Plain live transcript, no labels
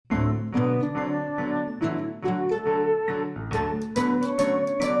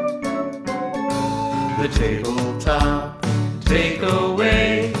The tabletop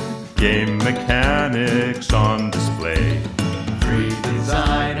takeaway. Game mechanics on display. Three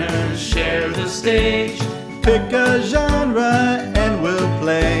designers share the stage. Pick a genre and we'll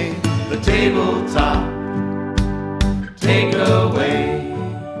play. The tabletop takeaway.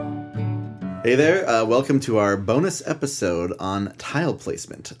 Hey there, welcome to our bonus episode on tile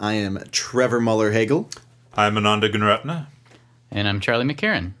placement. I am Trevor Muller-Hagel. I'm Ananda Gunratna. And I'm Charlie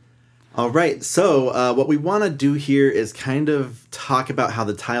McCarran. All right, so what we want to do here is kind of talk about how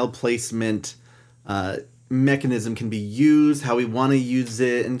the tile placement mechanism can be used, how we want to use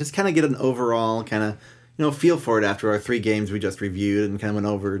it, and just kind of get an overall kind of, feel for it after our 3 games we just reviewed and kind of went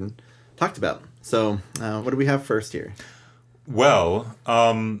over and talked about. So what do we have first here? Well,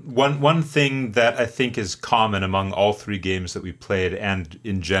 one thing that I think is common among all 3 games that we played, and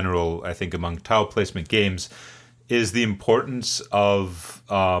in general, I think among tile placement games, is the importance of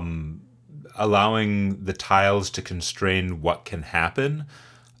allowing the tiles to constrain what can happen,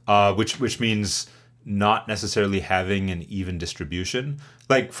 which means not necessarily having an even distribution.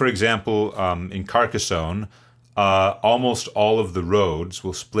 Like, for example, in Carcassonne, almost all of the roads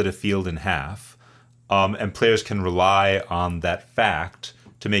will split a field in half, and players can rely on that fact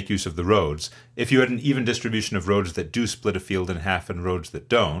to make use of the roads. If you had an even distribution of roads that do split a field in half and roads that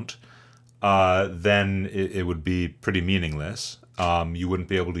don't, then it would be pretty meaningless. You wouldn't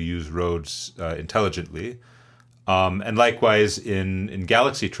be able to use roads intelligently. And likewise, in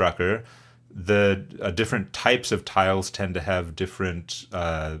Galaxy Trucker, the different types of tiles tend to have different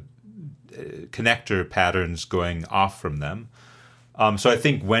connector patterns going off from them. So I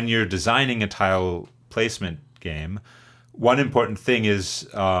think when you're designing a tile placement game, one important thing is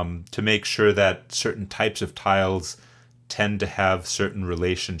to make sure that certain types of tiles tend to have certain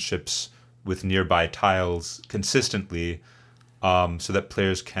relationships with nearby tiles consistently, so that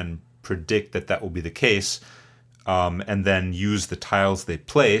players can predict that will be the case, and then use the tiles they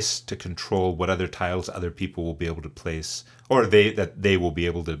place to control what other tiles other people will be able to place, or they will be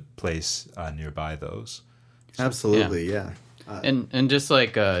able to place nearby those. Absolutely, yeah. And just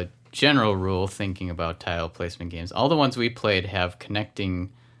like a general rule, thinking about tile placement games, all the ones we played have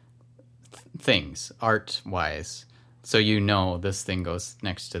connecting things, art-wise. So this thing goes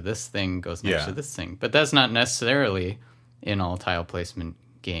next to this thing, goes next to this thing. But that's not necessarily in all tile placement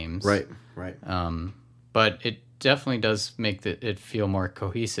games. Right. But it definitely does make it feel more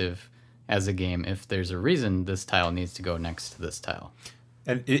cohesive as a game if there's a reason this tile needs to go next to this tile.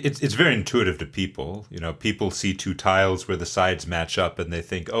 And it's very intuitive to people. People see 2 tiles where the sides match up and they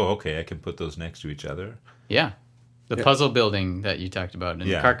think, oh, okay, I can put those next to each other. Yeah. The puzzle building that you talked about in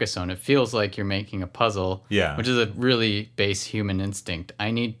Carcassonne, it feels like you're making a puzzle, which is a really base human instinct.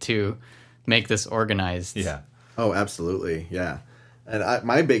 I need to make this organized. Yeah. Oh, absolutely. Yeah. And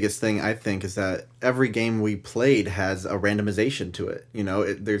my biggest thing, I think, is that every game we played has a randomization to it.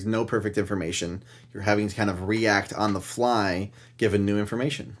 There's no perfect information. You're having to kind of react on the fly given new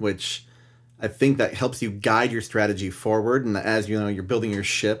information, which I think that helps you guide your strategy forward. And as you're building your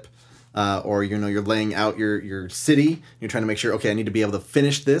ship, or you're laying out your city, you're trying to make sure, okay, I need to be able to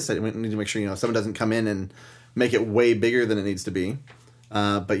finish this. I need to make sure someone doesn't come in and make it way bigger than it needs to be.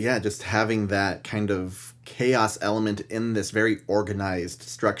 But yeah, just having that kind of chaos element in this very organized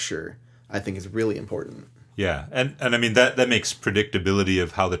structure, I think, is really important. Yeah, and I mean that makes predictability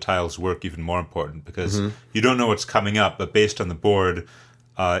of how the tiles work even more important, because you don't know what's coming up, but based on the board,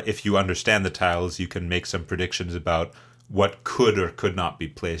 if you understand the tiles, you can make some predictions about what could or could not be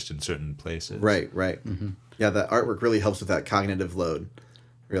placed in certain places. Right. Mm-hmm. Yeah, the artwork really helps with that cognitive load,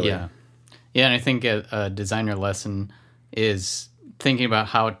 really. Yeah, and I think a designer lesson is thinking about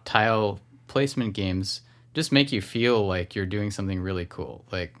how tile placement games just make you feel like you're doing something really cool.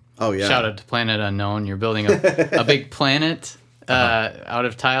 Like, shout out to Planet Unknown, you're building a big planet out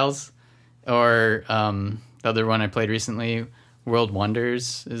of tiles. Or the other one I played recently, World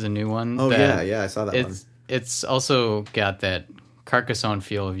Wonders, is a new one. Oh, I saw that one. It's also got that Carcassonne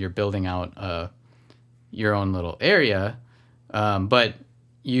feel of you're building out your own little area, but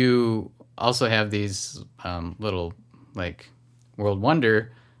you also have these little, like, World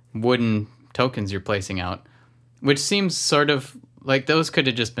Wonder wooden tokens you're placing out, which seems sort of like those could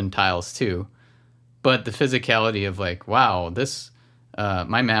have just been tiles too, but the physicality of like, wow, this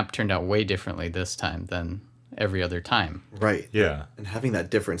my map turned out way differently this time than every other time. Right. Yeah. And having that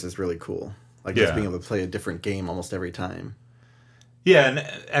difference is really cool. Like just being able to play a different game almost every time. Yeah, and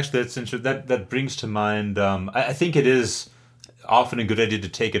actually that's interesting. That brings to mind, I think it is often a good idea to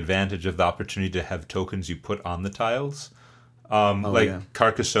take advantage of the opportunity to have tokens you put on the tiles.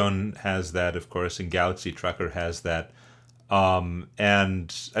 Carcassonne has that, of course, and Galaxy Trucker has that.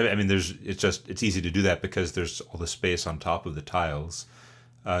 And I mean, it's easy to do that because there's all the space on top of the tiles.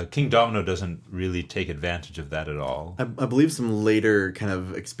 King Domino doesn't really take advantage of that at all. I believe some later kind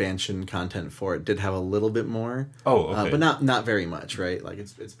of expansion content for it did have a little bit more. Oh, okay. But not very much, right? Like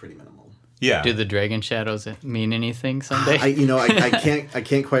it's pretty minimal. Yeah. Do the dragon shadows mean anything someday? I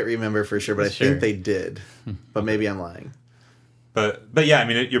can't quite remember for sure, but I Sure. think they did. But maybe I'm lying. But yeah, I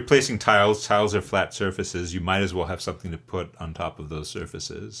mean, you're placing tiles. Tiles are flat surfaces. You might as well have something to put on top of those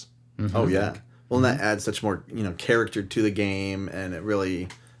surfaces. Oh yeah. Well, and that adds such more character to the game, and it really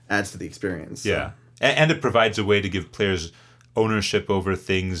adds to the experience. So. Yeah, and it provides a way to give players ownership over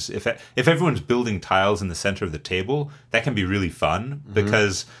things. If everyone's building tiles in the center of the table, that can be really fun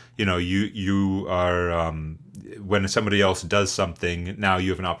because you are when somebody else does something, now you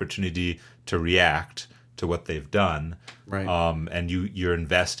have an opportunity to react to what they've done, right? And you're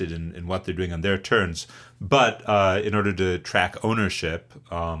invested in what they're doing on their turns. But in order to track ownership,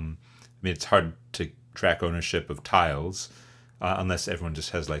 I mean, it's hard to track ownership of tiles unless everyone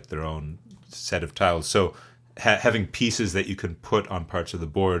just has like their own set of tiles. So having pieces that you can put on parts of the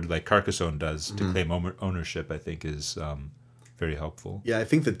board, like Carcassonne does, to claim ownership, I think is very helpful. Yeah, I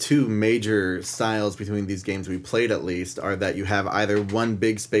think the two major styles between these games we played, at least, are that you have either one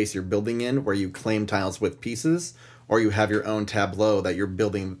big space you're building in where you claim tiles with pieces, or you have your own tableau that you're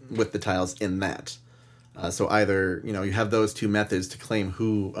building with the tiles in that. So either, you have those two methods to claim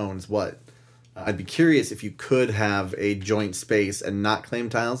who owns what. I'd be curious if you could have a joint space and not claim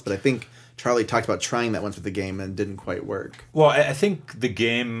tiles, but I think Charlie talked about trying that once with the game and it didn't quite work. Well, I think the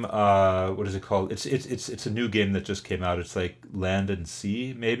game, what is it called? It's a new game that just came out. It's like Land and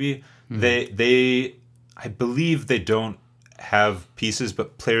Sea, maybe. They I believe they don't have pieces,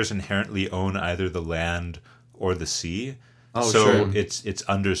 but players inherently own either the land or the sea. Oh, so sure. it's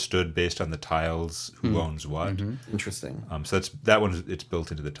understood based on the tiles who owns what. Interesting. So it's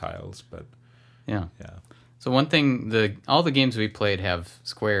built into the tiles, but Yeah. yeah. So one thing, all the games we played have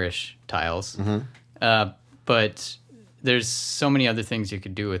squarish tiles, but there's so many other things you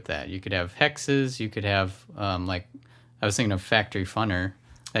could do with that. You could have hexes. You could have I was thinking of Factory Funner,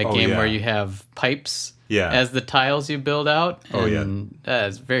 that game where you have pipes as the tiles you build out. And,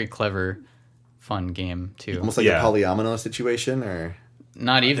 it's a very clever, fun game too. Almost like a polyomino situation, or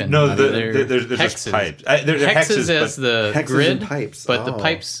not even. No, there's just pipes. There's hexes as the hexes grid, and pipes. but the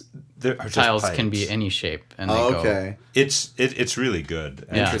pipes. Tiles can be any shape, and they go. It's really good,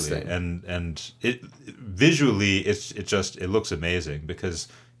 actually. Interesting. And it visually it looks amazing because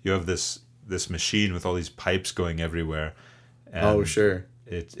you have this machine with all these pipes going everywhere. And sure.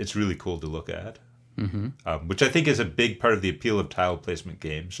 It's really cool to look at, which I think is a big part of the appeal of tile placement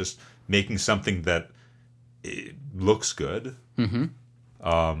games. Just making something that looks good,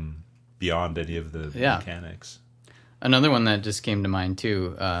 beyond any of the mechanics. Another one that just came to mind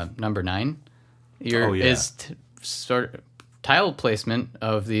too, number 9, is sort of tile placement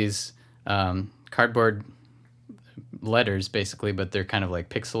of these cardboard letters, basically, but they're kind of like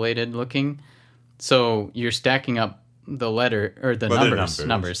pixelated looking. So you're stacking up the letter or the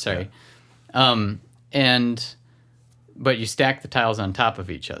numbers. Sorry, but you stack the tiles on top of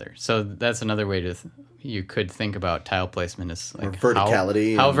each other. So that's another way you could think about tile placement is like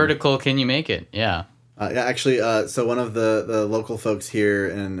verticality. How vertical can you make it? Yeah. Actually, so one of the local folks here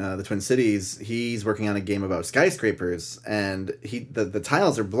in the Twin Cities, he's working on a game about skyscrapers, and the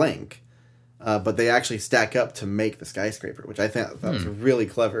tiles are blank, but they actually stack up to make the skyscraper, which I thought was a really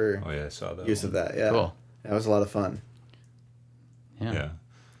clever I saw that use of that. Yeah, cool. That was a lot of fun. Yeah.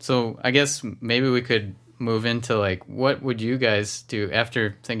 So I guess maybe we could move into like, what would you guys do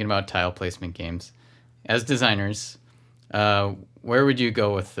after thinking about tile placement games as designers? Where would you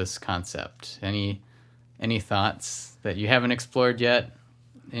go with this concept? Any thoughts that you haven't explored yet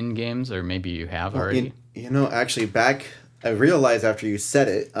in games, or maybe you have already? Actually, I realized after you said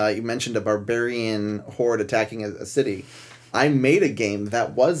it, you mentioned a barbarian horde attacking a city. I made a game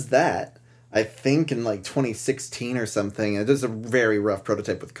that was that, I think in like 2016 or something. It was a very rough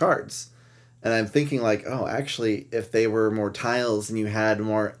prototype with cards. And I'm thinking like, actually, if they were more tiles and you had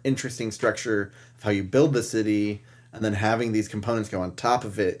more interesting structure of how you build the city, and then having these components go on top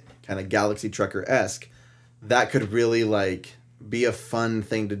of it, kind of Galaxy Trucker-esque, that could really like be a fun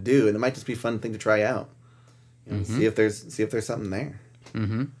thing to do, and it might just be a fun thing to try out. See if there's something there.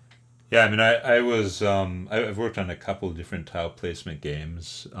 Yeah, I mean, I've worked on a couple of different tile placement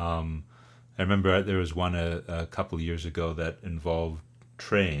games. I remember there was one a couple of years ago that involved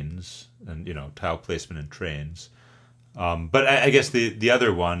trains and tile placement in trains. But I guess the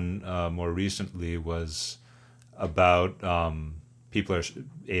other one more recently was about people are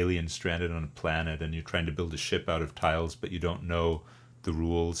aliens stranded on a planet, and you're trying to build a ship out of tiles, but you don't know the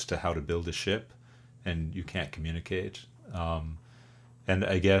rules to how to build a ship, and you can't communicate. And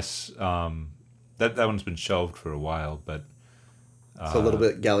I guess that one's been shelved for a while, but So a little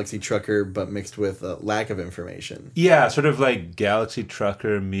bit Galaxy Trucker, but mixed with a lack of information. yeah, sort of like Galaxy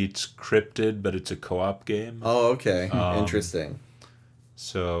Trucker meets Cryptid, but it's a co-op game. Oh, okay. Interesting.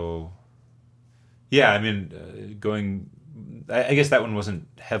 So, yeah, I mean, I guess that one wasn't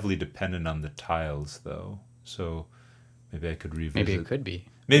heavily dependent on the tiles, though. So maybe I could revisit. Maybe it could be.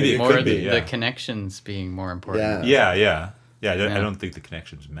 Maybe it More could be, the yeah. connections being more important. Yeah. Yeah. I don't think the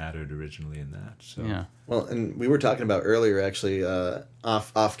connections mattered originally in that. So. Yeah. Well, and we were talking about earlier, actually,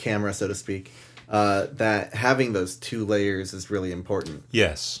 off camera, so to speak, that having those two layers is really important.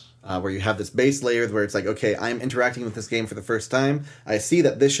 Yes. Where you have this base layer where it's like, okay, I'm interacting with this game for the first time. I see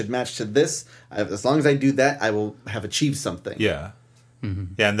that this should match to this. As long as I do that, I will have achieved something. Yeah.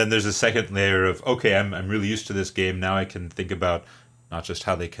 Mm-hmm. Yeah, and then there's a second layer of, okay, I'm really used to this game. Now I can think about not just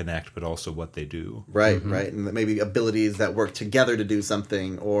how they connect, but also what they do. Right, right. And maybe abilities that work together to do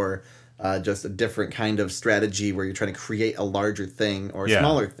something, or just a different kind of strategy where you're trying to create a larger thing or a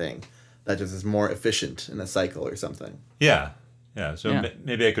smaller thing that just is more efficient in a cycle or something. Yeah. Yeah, so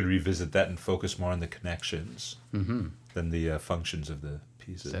maybe I could revisit that and focus more on the connections than the functions of the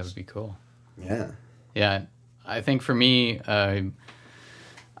pieces. That would be cool. Yeah. Yeah, I think for me,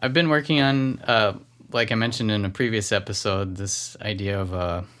 I've been working on, like I mentioned in a previous episode, this idea of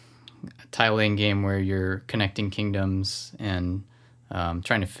a tile laying game where you're connecting kingdoms and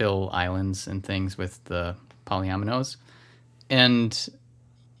trying to fill islands and things with the polyominoes. And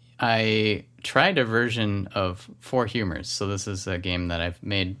I tried a version of Four Humors. So this is a game that I've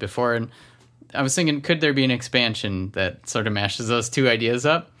made before. And I was thinking, could there be an expansion that sort of mashes those two ideas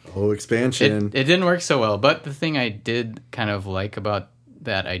up? Oh, expansion. It didn't work so well. But the thing I did kind of like about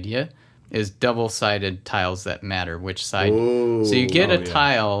that idea is double-sided tiles that matter which side. Ooh. So you get a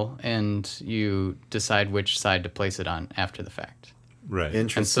tile and you decide which side to place it on after the fact. Right.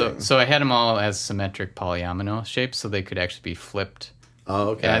 Interesting. And so I had them all as symmetric polyomino shapes so they could actually be flipped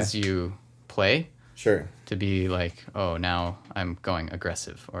as you play. Sure. To be like, oh, now I'm going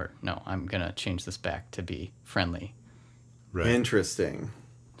aggressive, or no, I'm going to change this back to be friendly. Right. Interesting.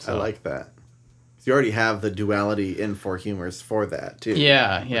 So, I like that. So you already have the duality in Four Humors for that, too.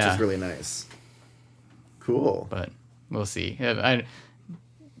 Yeah. Which is really nice. Cool. But we'll see. The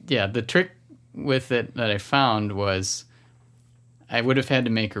trick with it that I found was I would have had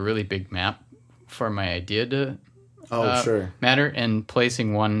to make a really big map for my idea to matter, and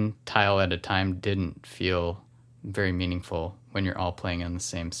placing one tile at a time didn't feel very meaningful when you're all playing in the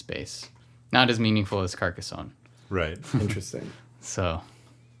same space. Not as meaningful as Carcassonne. Right. Interesting. So,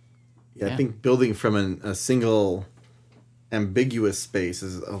 yeah, I think building from a single ambiguous space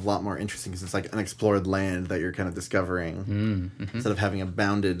is a lot more interesting because it's like unexplored land that you're kind of discovering instead of having a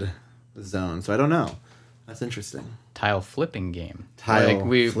bounded zone. So I don't know. That's interesting. Tile flipping game. Flipping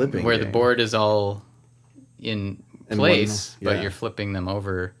where game. the board is all in place, but you're flipping them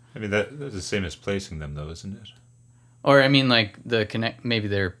over. I mean, that's the same as placing them, though, isn't it? Or, I mean, like, maybe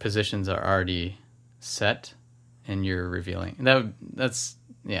their positions are already set, and you're revealing. That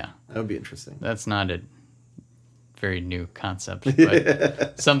would be interesting. That's not a very new concept,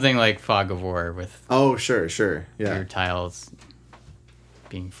 but something like Fog of War with sure. Yeah. your tiles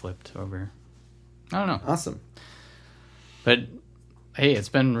being flipped over. I don't know. Awesome. But, hey, it's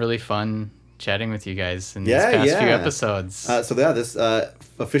been really fun chatting with you guys in these past few episodes. This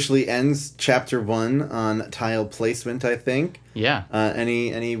officially ends chapter 1 on tile placement, I think. Yeah.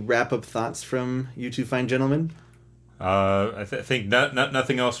 Any wrap-up thoughts from you two fine gentlemen? I think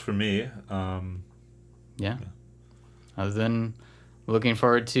nothing else for me. Yeah. Other than looking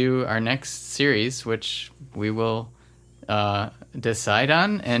forward to our next series, which we will decide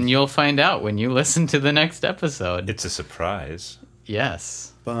on, and you'll find out when you listen to the next episode. It's a surprise. Yes.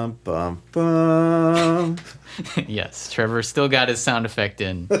 Bum, bum, bum. Yes, Trevor still got his sound effect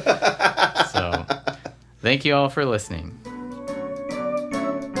in. So, thank you all for listening.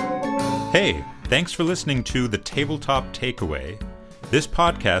 Hey, thanks for listening to The Tabletop Takeaway. This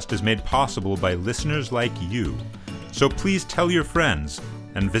podcast is made possible by listeners like you. So please tell your friends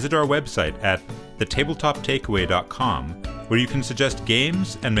and visit our website at thetabletoptakeaway.com, where you can suggest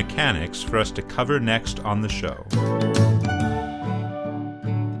games and mechanics for us to cover next on the show.